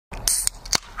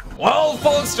Well,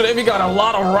 folks, today we got a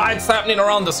lot of riots happening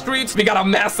around the streets. We got a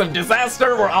massive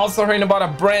disaster. We're also hearing about a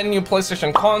brand new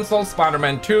PlayStation console,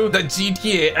 Spiderman 2, the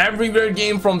GTA Everywhere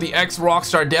game from the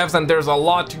ex-Rockstar devs, and there's a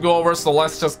lot to go over, so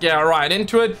let's just get right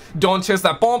into it. Don't chase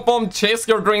that pom-pom, chase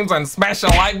your dreams, and smash the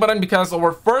like button, because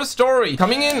our first story,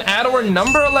 coming in at our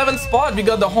number 11 spot, we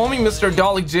got the homie Mr.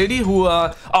 Dolly JD, who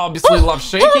obviously loves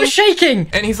shaking.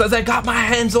 And he says, I got my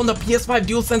hands on the PS5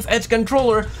 DualSense Edge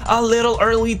controller a little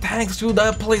early thanks to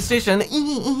the PlayStation.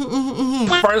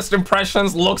 First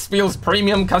impressions, looks, feels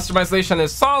premium, customization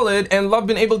is solid, and love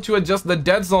being able to adjust the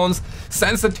dead zones,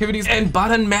 sensitivities, and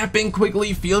button mapping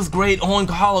quickly. Feels great on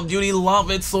Call of Duty.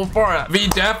 Love it so far. We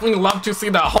definitely love to see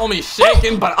the homie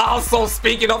shaking, but also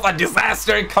speaking of a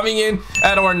disaster, coming in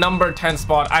at our number 10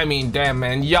 spot. I mean, damn,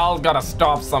 man, y'all gotta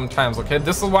stop sometimes, okay?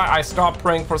 This is why I stopped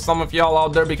praying for some of y'all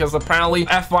out there, because apparently,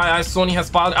 FYI, Sony has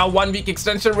filed a 1-week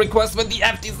extension request with the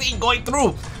FTC going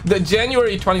through the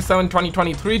January 27,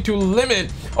 2023 to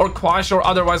limit or quash or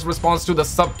otherwise response to the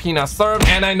subpoena served.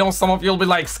 And I know some of you'll be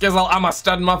like, Skizzle, I'm a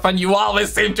stud muffin. You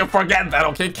always seem to forget that,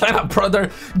 okay? Can a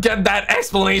brother get that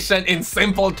explanation in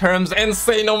simple terms and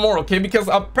say no more, okay? Because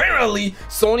apparently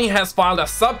Sony has filed a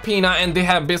subpoena and they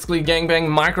have basically gangbanged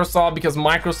Microsoft, because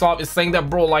Microsoft is saying that,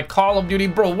 bro, like Call of Duty,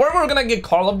 bro, we're gonna get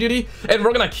Call of Duty and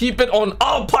we're gonna keep it on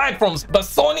all platforms. But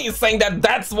Sony is saying that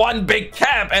that's one big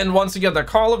cap, and once you get the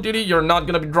Call of Duty, you're not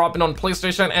gonna be dropping on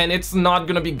PlayStation, and it's not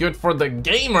gonna be good for the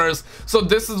gamers. So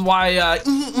this is why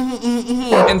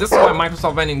and this is why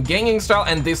Microsoft went in ganging style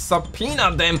and they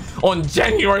subpoenaed them on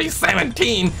January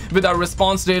 17 with a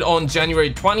response date on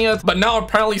January 20th. But now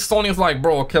apparently Sony is like,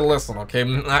 bro, okay, listen, okay,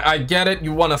 I get it,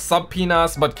 you want to subpoena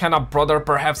us, but can a brother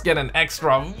perhaps get an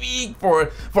extra week for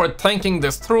thinking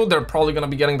this through? They're probably gonna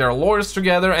be getting their lawyers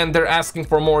together and they're asking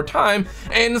for more time,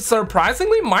 and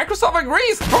surprisingly Microsoft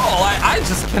agrees. Bro, I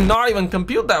just cannot even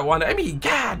compute that one. I mean,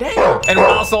 god damn. And we're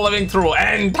also living through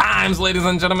end times, ladies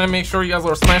and gentlemen. Make sure you guys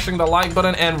are smashing the like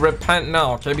button and repent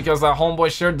now, okay? Because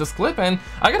homeboy shared this clip, and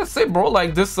I gotta say, bro,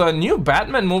 like this new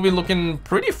Batman movie looking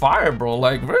pretty fire, bro.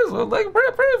 Like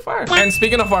pretty fire. And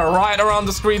speaking of our ride around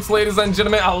the streets, ladies and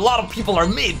gentlemen, a lot of people are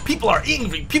mad, people are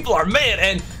angry, people are mad,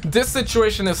 and this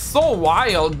situation is so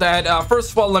wild that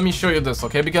first of all, let me show you this,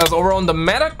 okay? Because over on the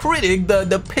Metacritic,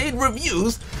 the paid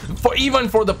reviews, even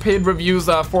for the paid reviews,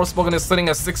 Forspoken is sitting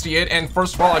at 68, and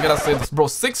first of all, I gotta say this, bro,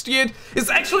 68 is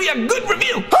actually a good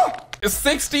review.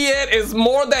 68 is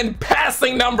more than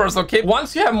passing numbers, okay?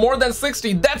 Once you have more than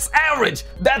 60, that's average.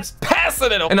 That's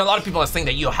passing it. And a lot of people are saying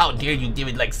that, yo, how dare you give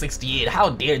it like 68? How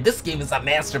dare? This game is a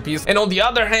masterpiece. And on the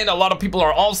other hand, a lot of people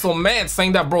are also mad,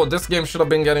 saying that, bro, this game should have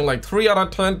been getting like 3 out of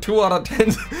 10, 2 out of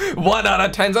 10, 1 out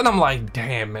of 10. And I'm like,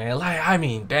 damn, man. Like, I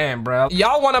mean, damn, bro.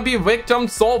 Y'all want to be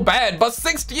victims so bad, but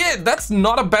 68, that's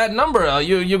not a bad number.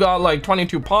 You got like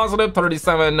 22 positive,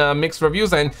 37 mixed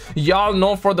reviews, and y'all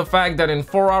know for the fact that in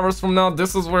 4 hours from now,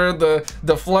 this is where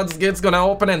the floodgates gonna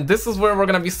open, and this is where we're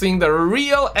gonna be seeing the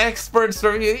real experts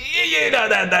review. You know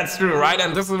that's true, right?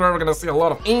 And this is where we're gonna see a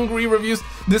lot of angry reviews.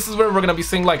 This is where we're gonna be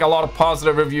seeing like a lot of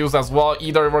positive reviews as well.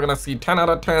 Either we're gonna see 10 out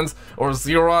of 10s or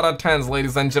 0 out of 10s,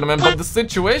 ladies and gentlemen. But the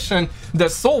situation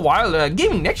that's so wild,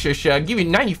 Gaming Nexus giving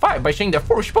 95 by saying that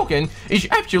Forspoken is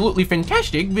absolutely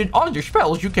fantastic with all the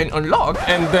spells you can unlock.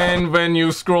 And then when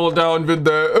you scroll down with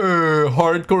the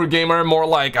hardcore gamer, more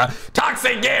like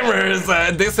toxic gamers,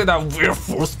 they say that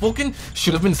Forspoken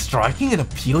should have been striking an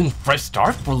appealing fresh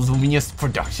start for Luminous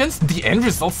Productions. The end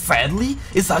result, sadly,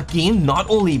 is a game not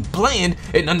only bland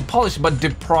and unpolished, but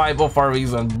deprived of our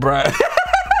reason, bruh.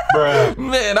 Bruh.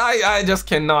 Man, I just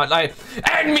cannot. Like,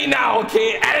 end me now,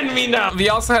 okay? End me now. We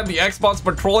also had the Xbox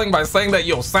patrolling by saying that,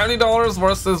 yo, $70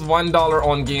 versus $1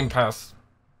 on Game Pass.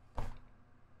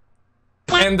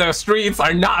 And the streets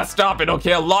are not stopping,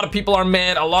 okay? A lot of people are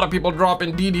mad, a lot of people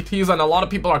dropping DDTs, and a lot of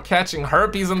people are catching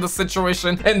herpes in this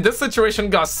situation. And this situation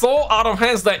got so out of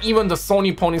hands that even the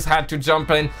Sony ponies had to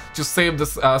jump in to save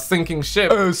this sinking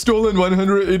ship. Stolen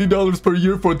 $180 per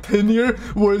year for 10 years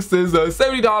versus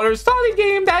 $70 solid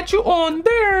game that you own.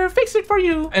 There, fix it for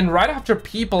you. And right after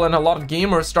people and a lot of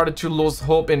gamers started to lose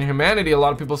hope in humanity, a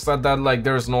lot of people said that like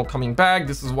there's no coming back.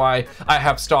 This is why I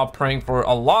have stopped praying for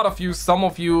a lot of you. Some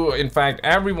of you, in fact,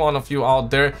 every one of you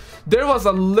out there, there was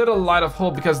a little light of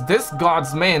hope, because this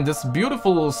God's man, this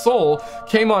beautiful soul,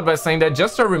 came out by saying that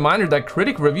just a reminder that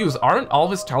critic reviews aren't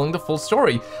always telling the full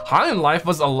story. High in Life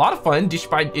was a lot of fun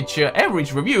despite its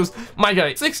average reviews. My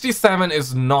guy, 67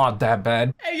 is not that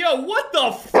bad. Hey yo, what the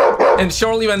f? And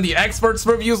surely when the experts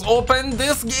reviews opened,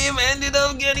 this game ended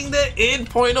up getting the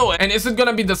 8.0. And is it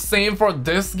gonna be the same for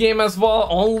this game as well?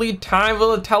 Only time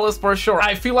will tell us for sure.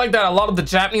 I feel like that a lot of the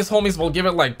Japanese homies will give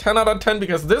it like 10 out of 10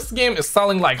 because this game is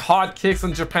selling like hotcakes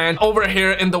in Japan. Over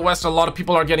here in the West, a lot of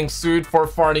people are getting sued for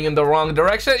farting in the wrong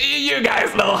direction. You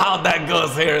guys know how that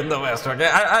goes here in the West, okay?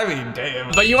 I mean,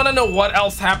 damn. But you want to know what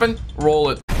else happened? Roll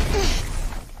it.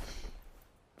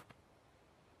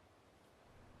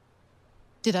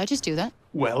 Did I just do that?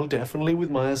 Well, definitely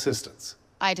with my assistance.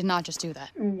 I did not just do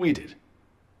that. We did.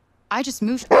 I just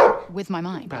moved with my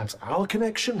mind. Perhaps our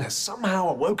connection has somehow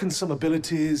awoken some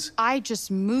abilities. I just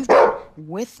moved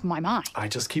with my mind. I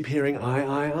just keep hearing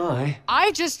I.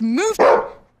 I just moved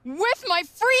with my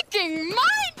freaking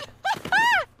mind!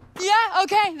 Yeah,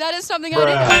 okay, that is something I did.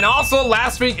 And also,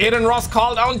 last week, Adin Ross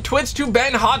called on Twitch to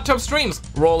ban hot tub streams.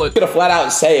 Roll it. I'm gonna flat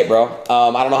out say it, bro.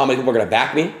 I don't know how many people are gonna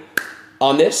back me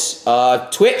on this.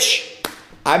 Twitch,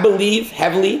 I believe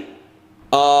heavily.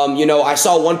 You know, I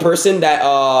saw one person that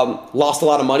lost a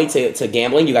lot of money to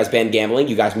gambling. You guys banned gambling.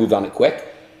 You guys moved on it quick.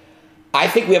 I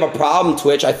think we have a problem,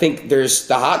 Twitch. I think there's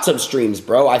the hot tub streams,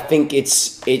 bro. I think it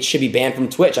should be banned from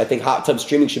Twitch. I think hot tub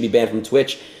streaming should be banned from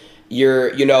Twitch.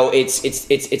 You know, it's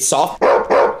soft.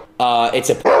 It's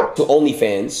a to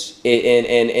OnlyFans,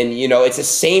 and you know,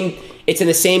 it's in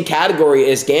the same category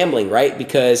as gambling, right?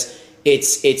 Because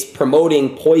it's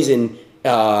promoting poison. You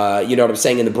know what I'm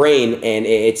saying, in the brain, and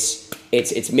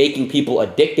it's making people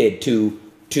addicted to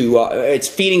it's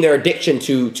feeding their addiction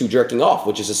to jerking off,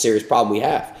 which is a serious problem we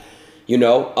have. You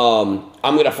know,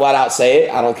 I'm gonna flat out say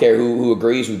it. I don't care who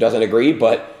agrees, who doesn't agree,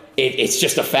 but it's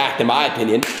just a fact in my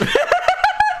opinion.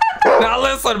 Now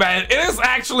listen, man, it is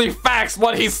actually facts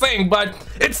what he's saying, but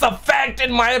it's a fact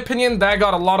in my opinion. That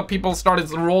got a lot of people started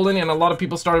rolling, and a lot of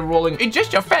people started rolling. It's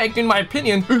just a fact in my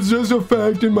opinion. It's just a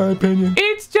fact in my opinion.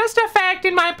 It's just a fact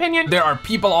in my opinion. There are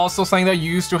people also saying that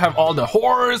you used to have all the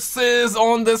horses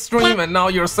on the stream, and now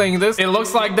you're saying this. It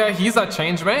looks like that he's a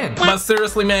changed man. But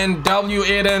seriously, man, W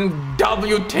Adin,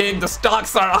 W Tate, the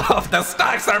stocks are off, the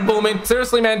stocks are booming.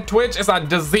 Seriously, man, Twitch is a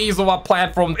disease of a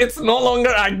platform. It's no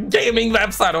longer a gaming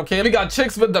website, okay? We got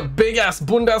chicks with the big ass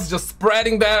bundas just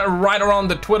spreading that right around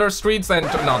the Twitter streets, and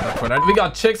not the Twitter. We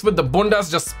got chicks with the bundas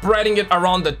just spreading it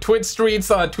around the Twitch streets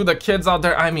to the kids out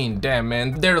there. I mean, damn,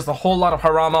 man, there's a whole lot of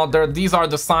haram out there. These are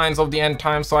the signs of the end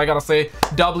time. So I gotta say,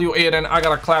 W Adin, I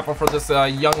gotta clap for this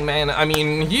young man. I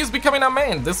mean, he's becoming a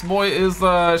man. This boy is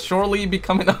surely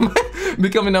becoming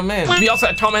a man. We also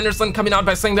had Tom Henderson coming out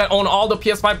by saying that on all the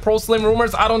PS5 Pro Slim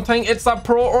rumors, I don't think it's a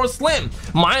Pro or Slim.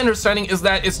 My understanding is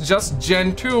that it's just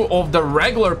Gen 2 of the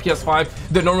regular PS5.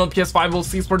 The normal PS5 will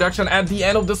cease production at the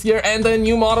end of this year, and the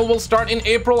new model will start in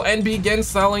April and begin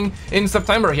selling in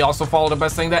September. He also followed up by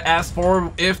saying that as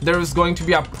for if there's going to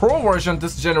be a Pro version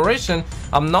this generation,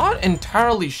 I'm not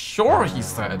entirely sure, he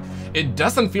said. It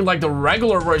doesn't feel like the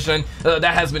regular version that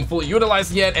has been fully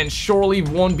utilized yet, and surely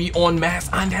won't be en masse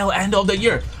until end of the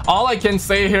year. All I can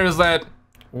say here is that,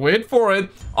 wait for it,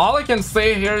 all I can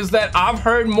say here is that I've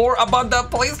heard more about the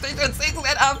PlayStation 6 than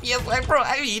a PS5 Pro.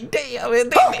 I mean, damn,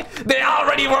 they're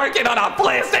already working on a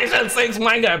PlayStation 6,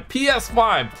 mind you.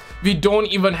 PS5, we don't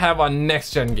even have a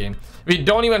next-gen game. We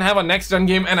don't even have a next-gen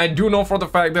game, and I do know for the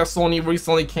fact that Sony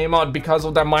recently came out because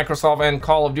of that Microsoft and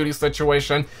Call of Duty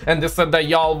situation, and they said that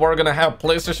y'all were gonna have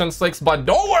PlayStation 6, but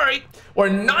don't worry, we're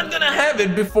not gonna have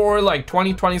it before like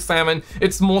 2027.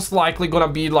 It's most likely gonna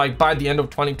be like by the end of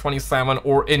 2027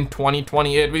 or in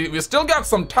 2028. We still got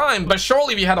some time, but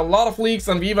surely we had a lot of leaks,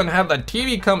 and we even had the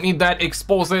TV company that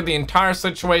exposed the entire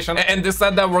situation, and they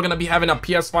said that we're gonna be having a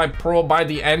PS5 Pro by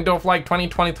the end of like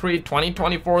 2023,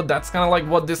 2024. That's kind of like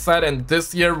what they said. And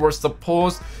this year we're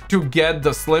supposed to get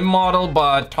the Slim model,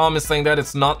 but Tom is saying that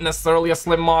it's not necessarily a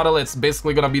Slim model. It's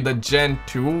basically gonna be the Gen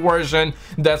 2 version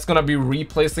that's gonna be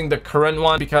replacing the current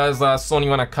one, because Sony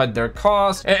wanna cut their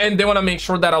costs, and they wanna make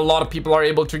sure that a lot of people are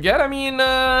able to get. I mean,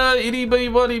 itty bitty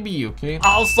buddy be, okay?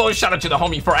 Also, shout out to the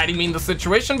homie for adding me in the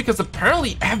situation, because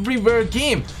apparently Everywhere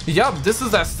game, yup, this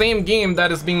is that same game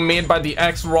that is being made by the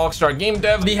ex-Rockstar game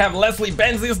dev. We have Leslie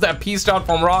Benzies that pieced out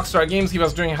from Rockstar Games. He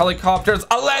was doing helicopters,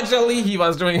 allegedly. He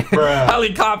was doing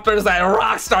helicopters at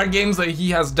Rockstar Games.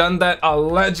 He has done that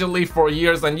allegedly for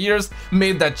years and years,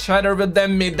 made that cheddar with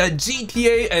them, made that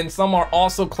GTA, and some are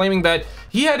also claiming that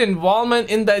he had involvement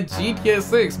in that GTA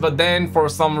 6, but then for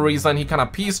some reason he kind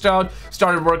of pieced out,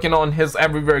 started working on his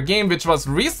Everywhere game, which was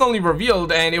recently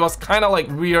revealed, and it was kind of like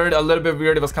weird, a little bit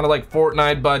weird. It was kind of like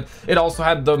Fortnite, but it also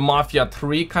had the Mafia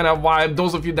 3 kind of vibe.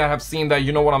 Those of you that have seen that,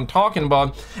 you know what I'm talking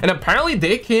about. And apparently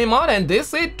they came out and they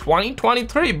say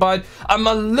 2023, but I'm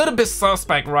a little bit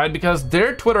suspect, right? Because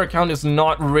their Twitter account is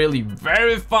not really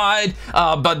verified,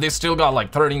 but they still got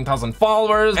like 13,000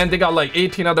 followers, and they got like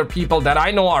 18 other people that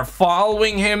I know are following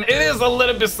following him. It is a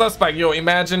little bit suspect. Yo,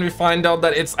 imagine we find out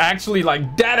that it's actually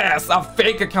like deadass a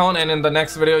fake account, and in the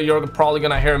next video you're probably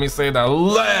gonna hear me say that.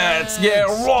 Let's get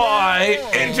right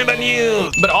into the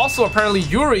news. But also apparently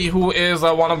Yuri, who is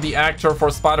one of the actor for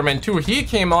Spider-Man 2, he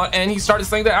came out and he started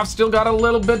saying that I've still got a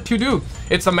little bit to do.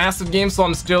 It's a massive game, so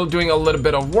I'm still doing a little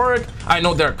bit of work. I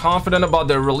know they're confident about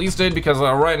their release date because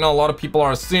right now a lot of people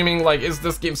are assuming like, is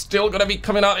this game still gonna be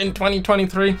coming out in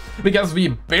 2023? Because we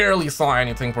barely saw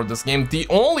anything for this game. The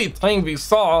only thing we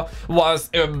saw was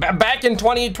back in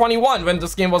 2021 when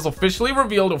this game was officially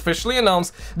revealed, officially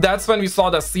announced. That's when we saw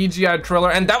the CGI trailer,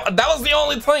 and that was the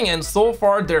only thing. And so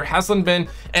far there hasn't been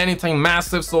anything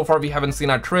massive. So far we haven't seen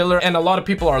a trailer, and a lot of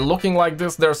people are looking like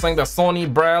this. They're saying that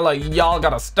Sony, bruh, like y'all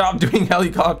gotta stop doing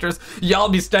helicopters. Y'all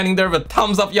be standing there with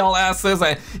thumbs up y'all asses,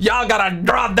 and y'all gotta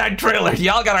drop that trailer.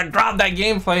 Y'all gotta drop that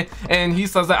gameplay. And he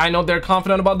says that I know they're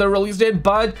confident about their release date,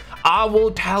 but I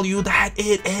will tell you that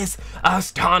it is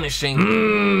astonishing.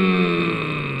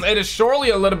 It is surely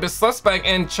a little bit suspect.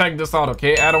 And check this out,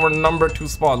 okay? At our number 2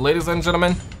 spot, ladies and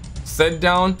gentlemen, sit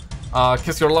down,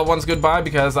 kiss your loved ones goodbye,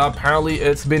 because apparently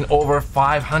it's been over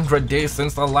 500 days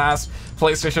since the last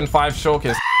PlayStation 5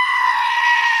 showcase.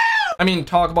 I mean,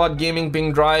 talk about gaming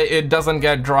being dry, it doesn't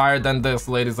get drier than this,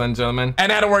 ladies and gentlemen.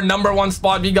 And at our number 1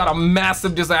 spot, we got a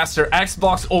massive disaster.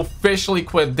 Xbox officially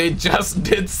quit. They just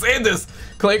did say this.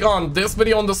 Click on this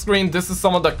video on the screen. This is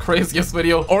some of the craziest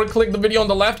video, or click the video on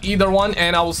the left, either one,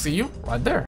 and I will see you right there.